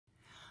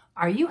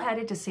Are you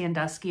headed to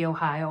Sandusky,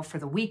 Ohio for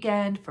the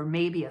weekend, for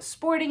maybe a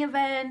sporting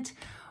event,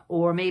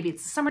 or maybe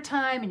it's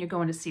summertime and you're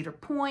going to Cedar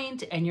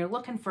Point and you're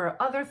looking for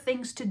other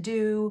things to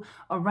do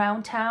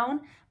around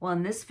town? Well,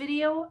 in this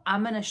video,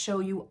 I'm going to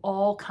show you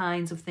all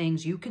kinds of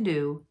things you can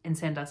do in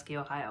Sandusky,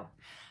 Ohio.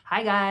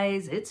 Hi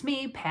guys, it's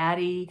me,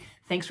 Patty.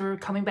 Thanks for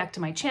coming back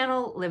to my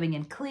channel, Living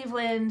in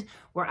Cleveland,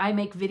 where I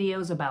make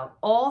videos about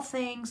all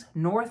things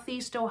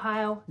Northeast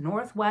Ohio,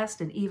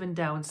 Northwest, and even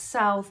down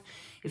south.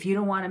 If you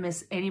don't want to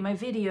miss any of my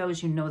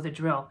videos, you know the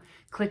drill.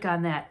 Click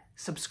on that,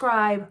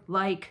 subscribe,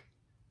 like,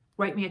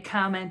 write me a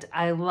comment.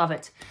 I love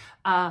it.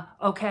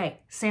 Okay,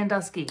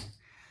 Sandusky.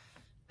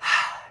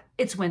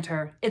 It's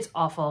winter. It's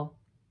awful.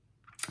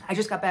 I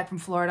just got back from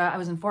Florida. I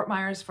was in Fort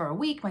Myers for a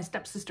week. My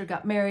stepsister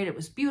got married. It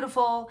was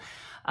beautiful.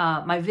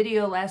 My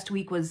video last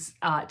week was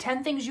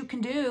 10 things you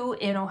can do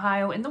in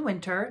Ohio in the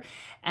winter,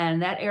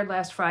 and that aired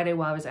last Friday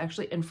while I was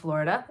actually in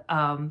Florida.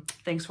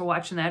 Thanks for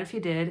watching that if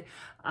you did.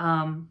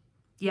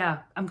 Yeah,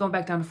 I'm going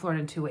back down to Florida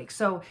in 2 weeks.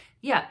 So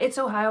yeah, it's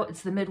Ohio.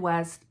 It's the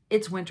Midwest.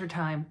 It's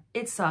wintertime.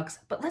 It sucks.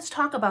 But let's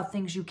talk about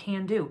things you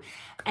can do.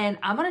 And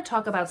I'm going to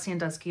talk about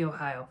Sandusky,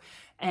 Ohio.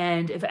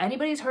 And if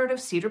anybody's heard of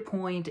Cedar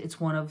Point, it's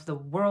one of the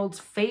world's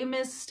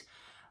famous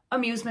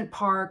amusement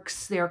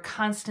parks. They're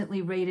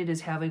constantly rated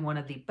as having one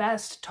of the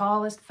best,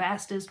 tallest,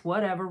 fastest,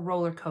 whatever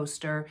roller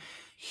coaster.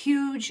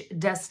 Huge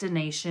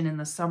destination in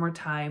the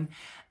summertime.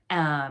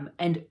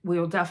 And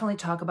we'll definitely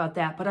talk about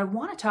that. But I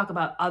want to talk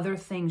about other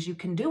things you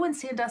can do in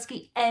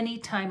Sandusky any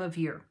time of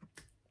year.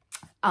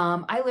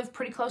 I live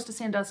pretty close to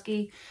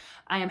Sandusky.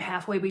 I am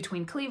halfway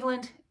between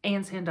Cleveland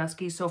and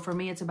Sandusky. So for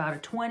me, it's about a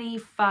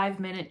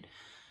 25-minute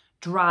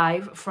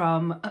drive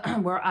from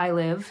where I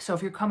live. So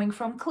if you're coming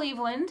from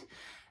Cleveland,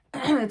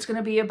 it's going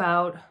to be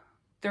about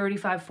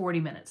 35, 40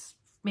 minutes,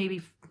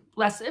 maybe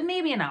less,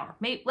 maybe an hour,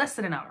 maybe less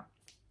than an hour.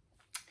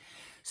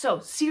 So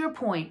Cedar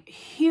Point,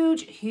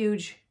 huge,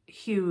 huge,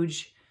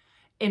 huge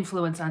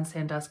influence on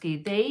Sandusky.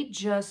 They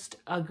just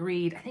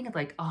agreed, I think it's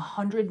like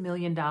 $100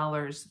 million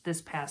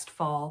this past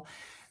fall.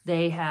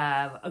 They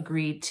have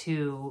agreed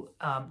to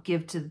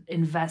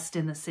invest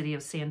in the city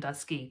of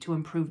Sandusky to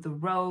improve the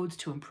roads,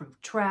 to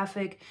improve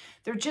traffic.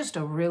 They're just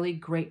a really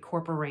great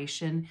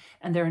corporation,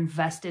 and they're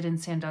invested in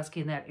Sandusky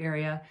in that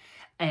area.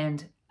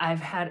 And I've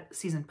had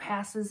season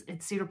passes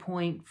at Cedar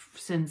Point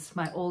since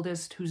my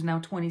oldest, who's now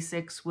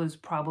 26, was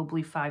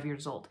probably 5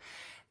 years old.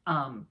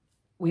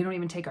 We don't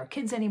even take our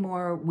kids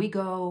anymore. We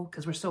go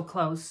because we're so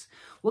close.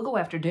 We'll go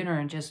after dinner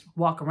and just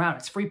walk around.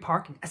 It's free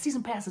parking. A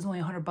season pass is only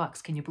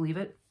 $100. Can you believe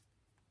it?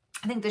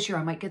 I think this year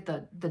I might get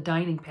the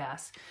dining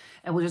pass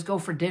and we'll just go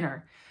for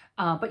dinner.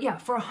 But yeah,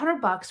 for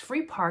 $100,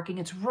 free parking.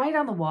 It's right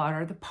on the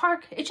water. The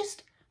park,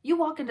 you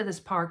walk into this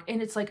park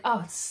and it's like,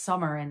 oh, it's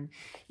summer, and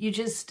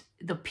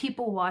the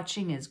people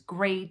watching is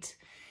great.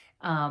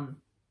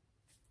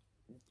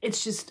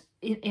 It's just,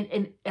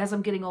 and as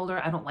I'm getting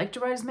older, I don't like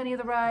to ride as many of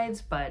the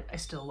rides, but I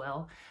still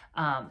will.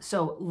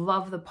 So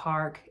love the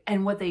park.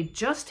 And what they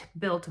just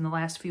built in the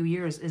last few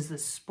years is the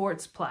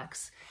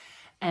Sportsplex.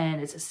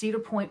 And it's a Cedar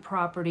Point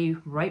property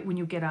right when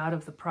you get out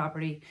of the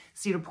property,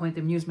 Cedar Point,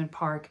 the amusement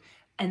park.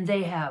 And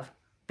they have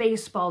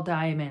baseball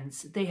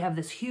diamonds. They have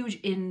this huge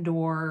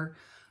indoor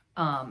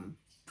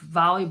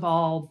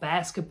volleyball,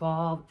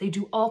 basketball. They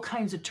do all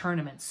kinds of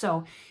tournaments.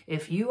 So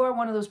if you are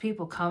one of those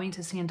people coming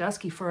to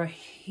Sandusky for a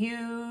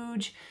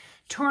huge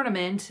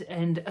tournament,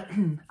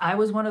 and I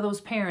was one of those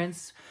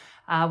parents,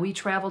 we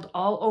traveled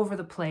all over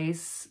the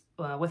place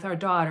with our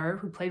daughter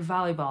who played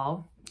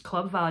volleyball,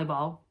 club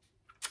volleyball.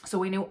 So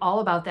we knew all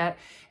about that,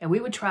 and we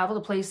would travel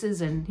to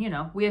places, and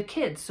we have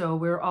kids, so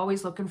we're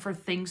always looking for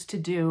things to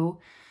do,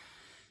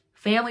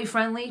 family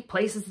friendly,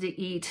 places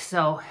to eat.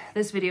 So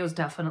this video is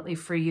definitely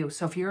for you.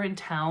 So if you're in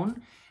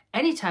town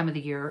any time of the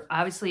year,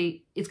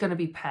 obviously it's going to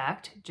be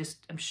packed.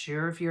 Just, I'm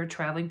sure if you're a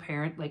traveling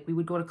parent, like we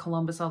would go to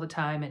Columbus all the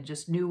time and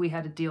just knew we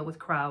had to deal with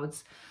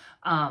crowds.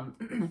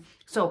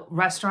 So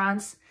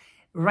restaurants,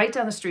 right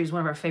down the street is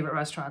one of our favorite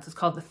restaurants. It's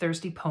called the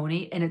Thirsty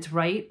Pony, and it's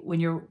right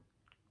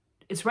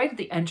at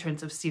the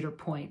entrance of Cedar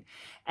Point.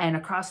 And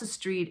across the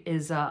street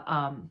is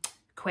a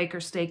Quaker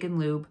Steak and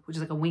Lube, which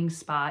is like a wing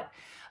spot.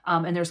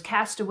 And there's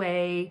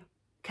Castaway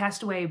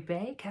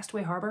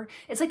Harbor.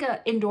 It's like an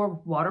indoor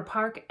water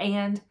park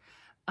and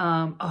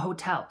a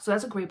hotel. So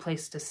that's a great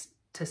place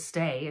to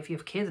stay if you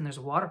have kids, and there's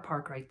a water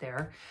park right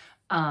there.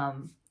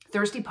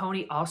 Thirsty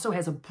Pony also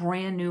has a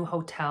brand new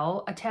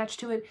hotel attached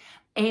to it,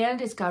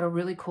 and it's got a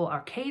really cool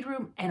arcade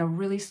room and a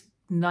really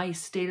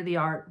nice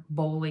state-of-the-art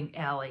bowling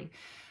alley.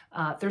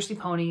 Thirsty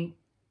Pony,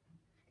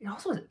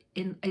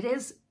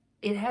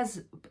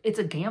 it's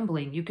a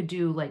gambling. You could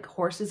do like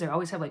horses. They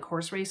always have like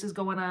horse races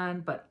going on,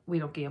 but we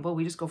don't gamble.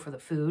 We just go for the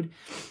food.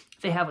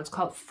 They have what's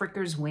called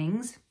Fricker's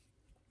Wings,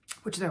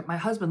 which my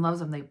husband loves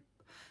them.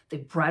 They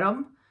bread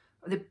them,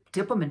 they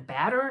dip them in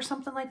batter or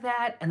something like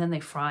that, and then they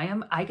fry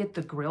them. I get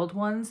the grilled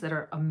ones that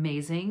are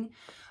amazing.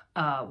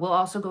 We'll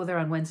also go there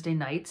on Wednesday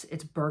nights.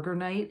 It's burger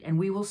night, and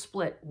we will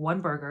split one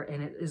burger,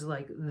 and it is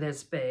like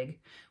this big.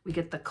 We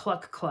get the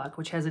Cluck Cluck,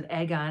 which has an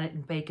egg on it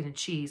and bacon and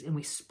cheese, and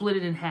we split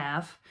it in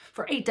half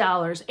for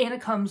 $8. And it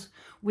comes,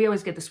 we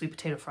always get the sweet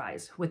potato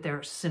fries with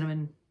their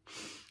cinnamon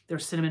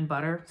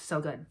butter.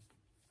 So good.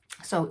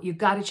 So you've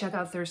got to check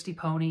out Thirsty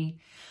Pony.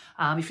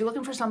 If you're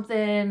looking for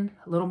something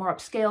a little more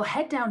upscale,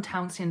 head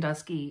downtown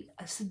Sandusky.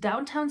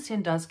 Downtown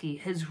Sandusky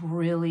has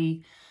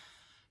really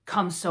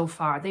come so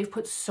far. They've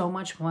put so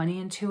much money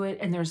into it,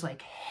 and there's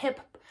like hip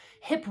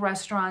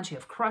restaurants. You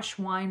have Crush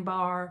Wine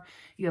Bar,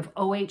 you have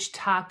OH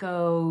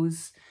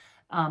Tacos,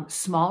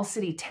 Small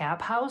City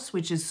Tap House,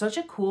 which is such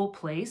a cool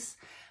place.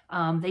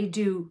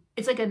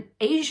 It's like an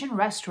Asian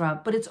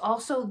restaurant, but it's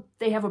also,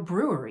 they have a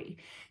brewery.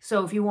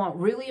 So if you want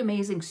really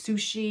amazing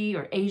sushi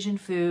or Asian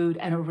food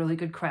and a really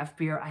good craft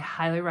beer, I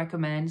highly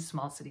recommend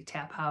Small City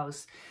Tap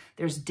House.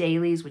 There's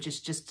Dailies, which is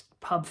just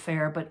pub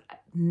fare, but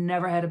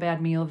never had a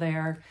bad meal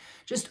there.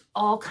 Just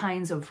all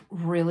kinds of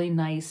really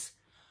nice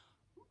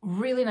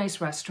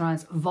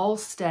restaurants.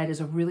 Volstead is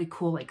a really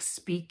cool like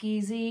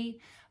speakeasy.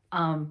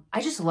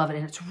 I just love it,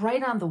 and it's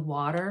right on the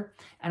water.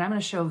 And I'm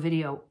going to show a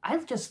video. I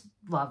just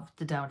love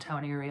the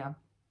downtown area.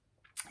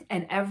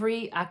 And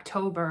every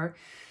October,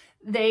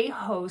 they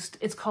host,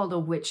 it's called a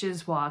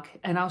Witches Walk,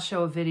 and I'll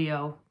show a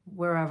video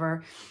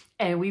wherever.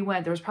 And we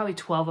went, there was probably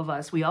 12 of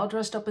us. We all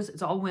dressed up as,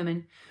 it's all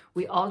women.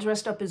 We all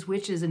dressed up as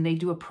witches, and they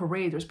do a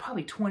parade. There's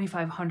probably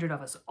 2,500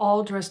 of us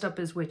all dressed up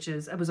as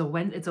witches.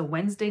 It's a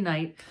Wednesday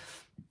night.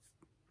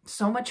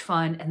 So much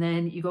fun. And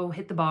then you go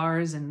hit the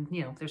bars, and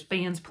you know, there's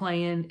bands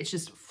playing. It's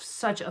just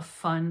such a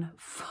fun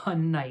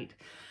night.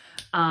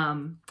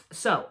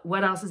 So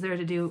what else is there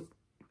to do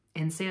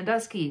in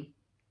Sandusky?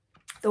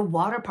 The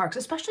water parks,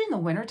 especially in the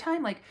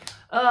wintertime. Like,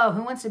 oh,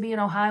 who wants to be in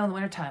Ohio in the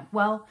wintertime?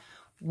 Well,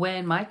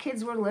 when my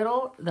kids were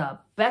little, the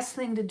best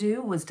thing to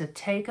do was to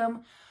take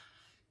them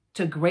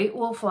to Great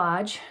Wolf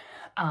Lodge,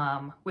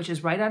 which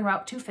is right on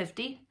Route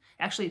 250.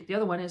 Actually, the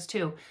other one is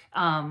too.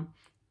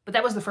 But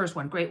that was the first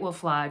one, Great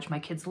Wolf Lodge. My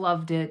kids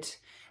loved it.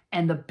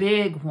 And the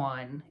big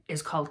one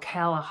is called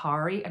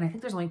Kalahari. And I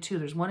think there's only two.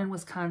 There's one in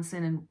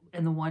Wisconsin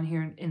and the one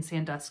here in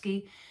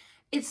Sandusky.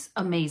 It's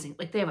amazing.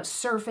 Like, they have a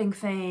surfing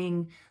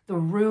thing. The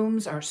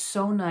rooms are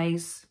so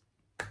nice.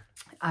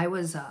 I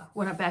was,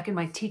 back in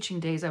my teaching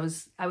days, I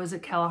was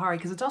at Kalahari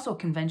because it's also a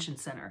convention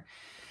center.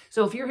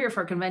 So if you're here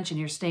for a convention,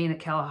 you're staying at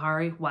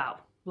Kalahari. Wow,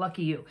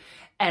 lucky you.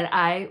 And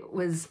I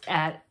was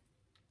at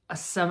a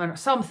seminar,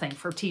 something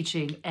for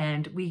teaching,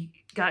 and we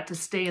got to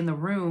stay in the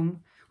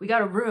room. We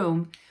got a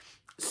room.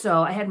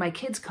 So I had my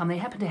kids come. They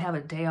happened to have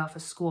a day off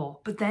of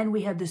school. But then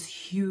we had this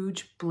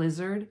huge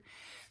blizzard.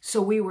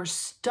 So we were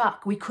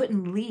stuck. We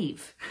couldn't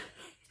leave.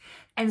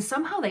 And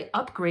somehow they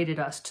upgraded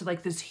us to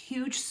like this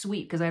huge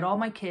suite because I had all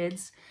my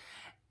kids.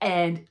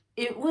 And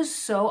it was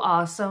so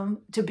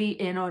awesome to be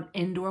in an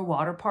indoor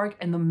water park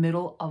in the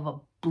middle of a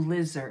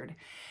blizzard.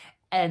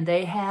 And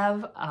they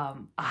have a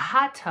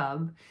hot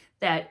tub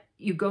that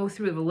you go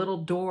through the little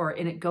door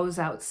and it goes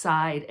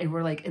outside. And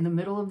we're like in the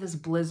middle of this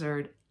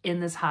blizzard in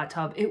this hot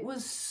tub. It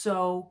was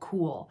so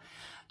cool.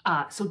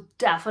 So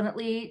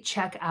definitely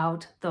check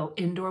out the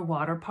indoor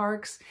water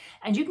parks,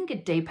 and you can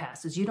get day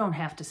passes. You don't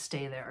have to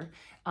stay there.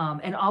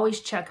 And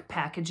always check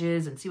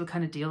packages and see what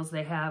kind of deals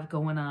they have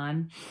going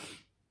on.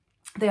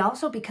 They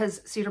also,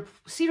 because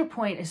Cedar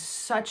Point is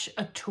such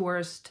a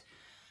tourist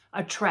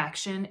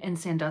attraction in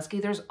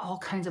Sandusky, there's all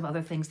kinds of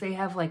other things. They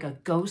have like a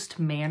ghost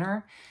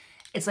manor.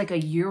 It's like a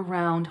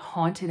year-round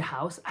haunted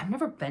house. I've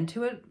never been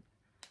to it,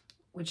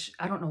 which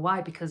I don't know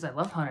why, because I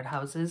love haunted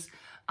houses.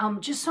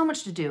 Just so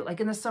much to do. Like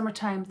in the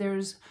summertime,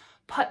 there's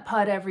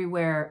putt-putt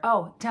everywhere.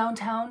 Oh,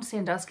 downtown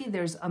Sandusky,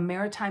 there's a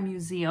maritime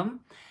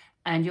museum,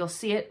 and you'll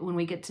see it when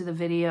we get to the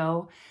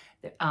video.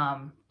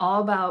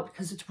 All about,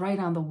 because it's right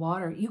on the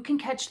water. You can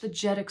catch the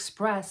Jet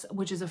Express,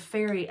 which is a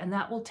ferry, and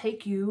that will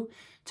take you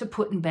to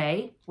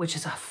Put-in-Bay, which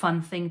is a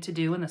fun thing to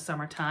do in the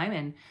summertime.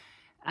 And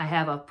I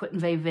have a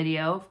Put-in-Bay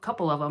video, a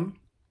couple of them.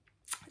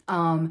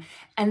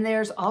 And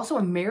there's also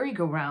a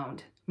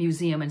merry-go-round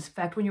museum. In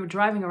fact, when you're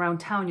driving around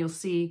town, you'll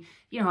see,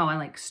 you know how on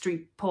like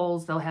street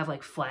poles, they'll have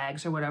like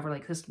flags or whatever,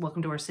 like this,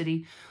 welcome to our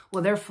city.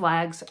 Well, their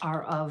flags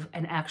are of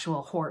an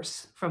actual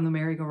horse from the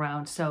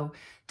merry-go-round. So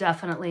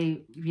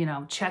definitely, you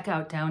know, check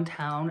out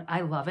downtown.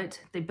 I love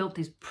it. They built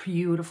these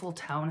beautiful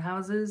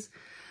townhouses,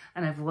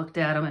 and I've looked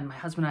at them, and my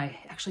husband and I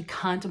actually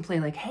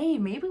contemplate like, hey,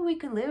 maybe we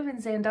could live in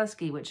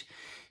Sandusky, which is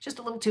just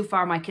a little too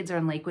far. My kids are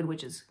in Lakewood,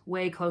 which is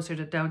way closer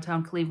to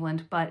downtown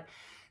Cleveland, but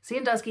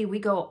Sandusky, we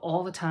go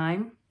all the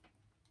time.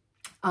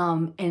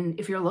 And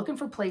if you're looking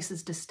for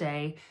places to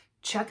stay,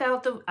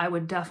 I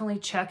would definitely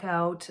check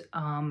out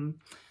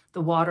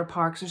the water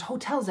parks. There's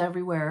hotels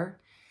everywhere,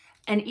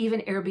 and even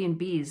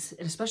Airbnbs.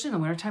 And especially in the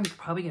wintertime, you could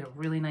probably get a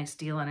really nice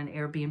deal on an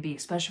Airbnb,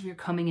 especially if you're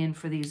coming in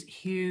for these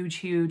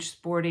huge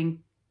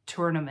sporting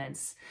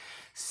tournaments.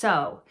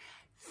 So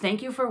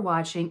thank you for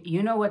watching.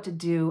 You know what to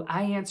do.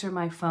 I answer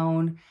my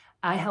phone.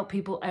 I help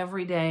people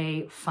every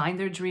day find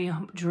their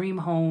dream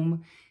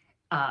home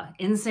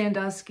in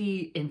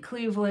Sandusky, in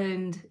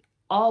Cleveland,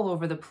 all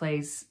over the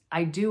place.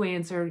 I do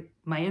answer.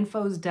 My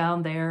info's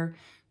down there.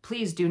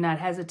 Please do not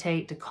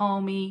hesitate to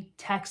call me,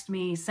 text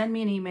me, send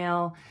me an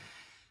email,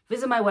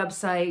 visit my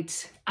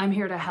website. I'm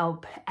here to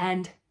help,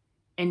 and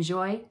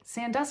enjoy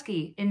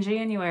Sandusky in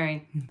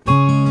January.